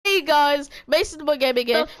Hey guys, Mason Boy Gaming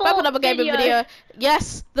here, back with another gaming video.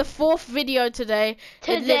 Yes, the 4th video today.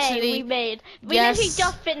 We literally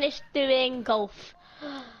just finished doing golf.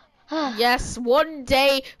 Yes, one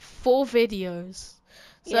day, 4 videos.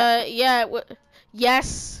 So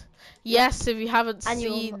yes, if you haven't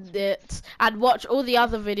seen it, and watch all the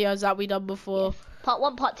other videos that we done before. Yes. Part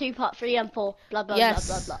 1, part 2, part 3 and 4. Blah blah blah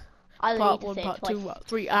blah blah. I don't Part need to 1, say part it twice. 2, part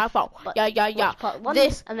 3, and 4. But Yeah. Part 1,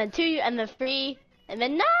 This, and then 2, and then 3, and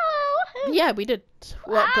then now. yeah, we did.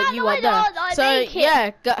 What? But you no, weren't there. So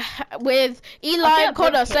yeah, with Eli and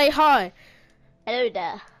Connor, say hi. Hello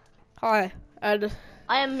there. Hi. And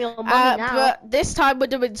I am your mummy now. But this time we're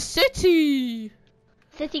doing City.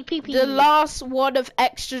 City PP. The last one of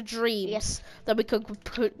extra dreams. Yes. That we could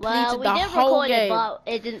complete we the did whole record game. it, but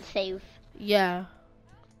it didn't save. Yeah.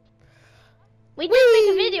 We did make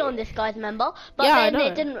a video on this, guys, remember? But then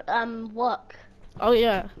it didn't work. Oh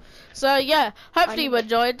yeah. So yeah, hopefully you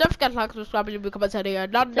enjoyed. Don't forget to like, subscribe, and leave a comment here.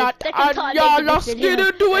 And let's get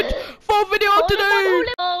into it. 4 video today.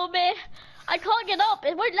 Oh man, I can't get up.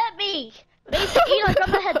 It won't let me. Eli, grab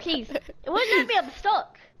my head, please. It won't let me. I'm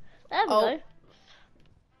stuck. There we go.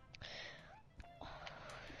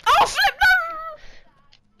 Oh flip! No!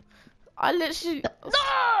 I literally.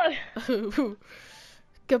 No.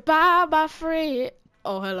 Goodbye, my friend.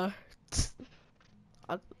 Oh hello.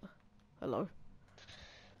 Hello.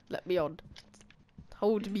 Let me on.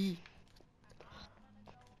 Hold me.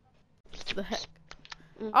 What the heck?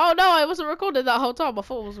 Oh no, I wasn't recording that whole time. I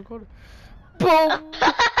thought I was recording. Boom!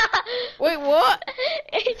 Wait, what?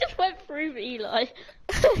 It just went through Eli.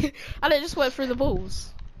 And it just went through the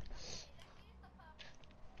balls.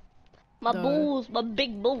 My balls, my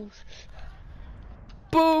big balls.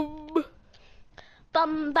 Boom!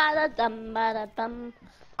 Bum ba da dum ba da bum.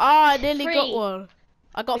 Ah, I nearly got one.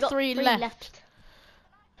 I got 3 left.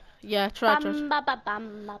 Yeah, try. Bum ba ba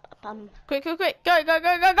bum ba ba bum. Quick. Go! No!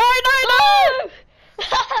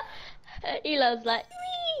 Eli's like,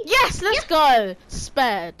 wee. Yes, let's go.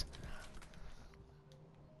 Spared.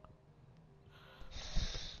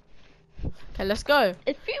 Okay, let's go.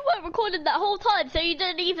 If you weren't recording that whole time, so you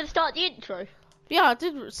didn't even start the intro. Yeah, I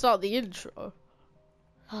did start the intro.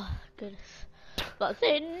 Oh, goodness. But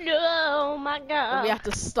say no, my God. And we have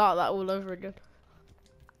to start that all over again.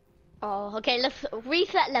 Oh, okay, let's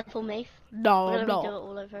reset level, Mace. No, We're I'm gonna not. do it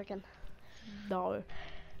all over again. No.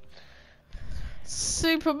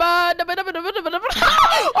 Superman! Oh my God!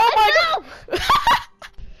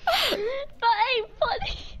 That ain't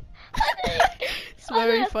funny. It's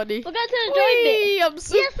very funny. We're going to the drone bit. I'm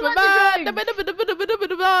Superman!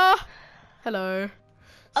 Hello.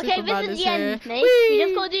 Okay, Superman this is the here. end, mate. We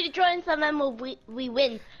just gotta do the drones and then we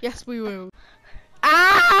win. Yes, we will.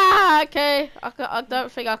 Ah, okay. I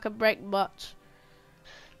don't think I can break much.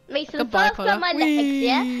 Mason, first grab my legs,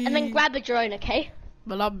 yeah? And then grab a drone, okay?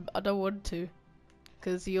 Well, I don't want to.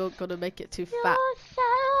 Because you're gonna make it too fat. You're so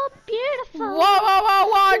beautiful.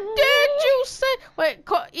 What did you say? Wait,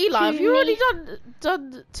 Eli, have you already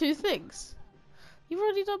done 2 things? You've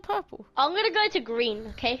already done purple. I'm gonna go to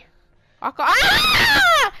green, okay? I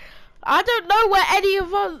don't know where any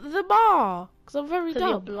of them are. Because I'm very dumb.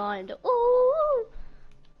 You're blind. Ooh.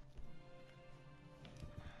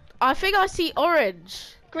 I think I see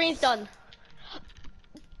orange. Green's done.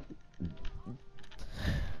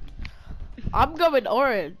 I'm going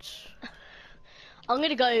orange. I'm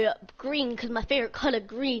gonna go green because my favorite color: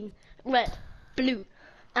 green, red, blue,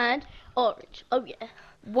 and orange. Oh yeah.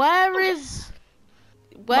 Where's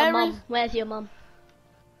your mum?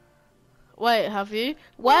 Wait, have you?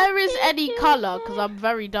 Where is any color? Because I'm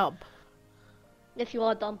very dumb. If you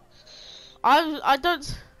are dumb. I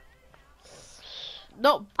don't.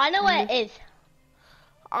 Not. I know where it is.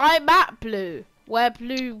 I'm at blue. Where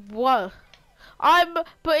blue was.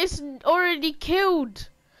 But it's already killed.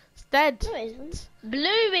 It's dead. No, it isn't.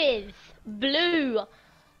 Blue is blue.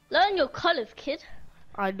 Learn your colors, kid.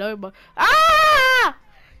 I know my. Ah!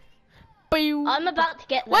 I'm about to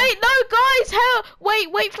get there. Wait, no, guys, hell!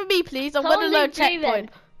 Wait for me, please. I'm gonna load checkpoint.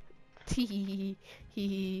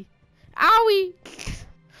 Owie!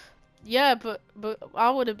 Yeah, but I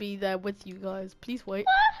want to be there with you guys. Please wait.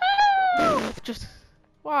 Just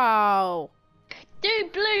wow. Do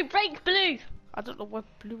blue, break blue. I don't know what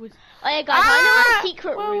blue is. Oh yeah, guys, I know where the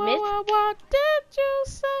secret room is. What did you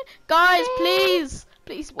say, guys? Please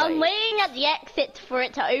wait. I'm waiting at the exit for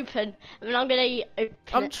it to open, and then I'm gonna open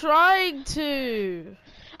I'm it. trying to.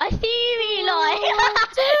 I see you, Eli.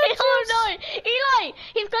 Oh no, Eli!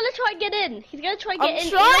 He's gonna try and get in. He's gonna try and get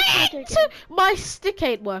in. I'm trying to. My stick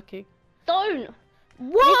ain't working. Don't.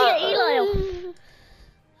 What? Maybe Eli.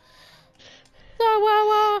 So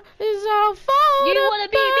is our phone. You wanna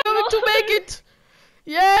be me? make it.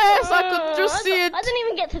 Yes, I could just see it. I didn't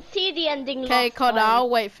even get to see the ending. Okay, Connor, I'll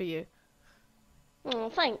wait for you. Oh,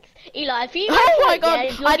 thanks. Eli, if you oh my god,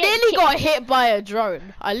 I nearly got hit by a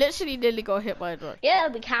drone. I literally nearly got hit by a drone. Yeah,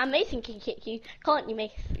 we can. Mason can kick you. Can't you,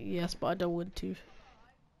 Mason? Yes, but I don't want to.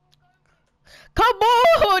 Come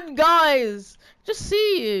on, guys. Just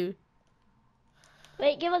see you.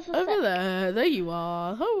 Wait, give us a Over sec. there. There you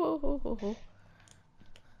are.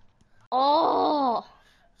 Oh.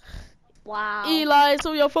 Wow. Eli, it's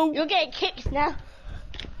all your fault. You're getting kicked now.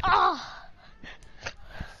 Oh.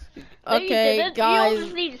 Okay, no, guys. You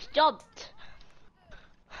obviously just jumped.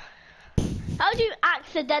 How'd you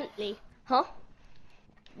accidentally? Huh?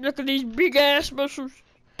 Look at these big ass muscles.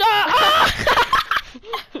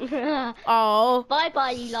 Oh. Bye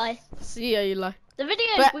bye, Eli. See ya, Eli. The video.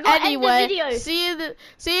 But We got anyway, end the video. see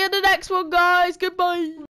you in the next one, guys. Goodbye.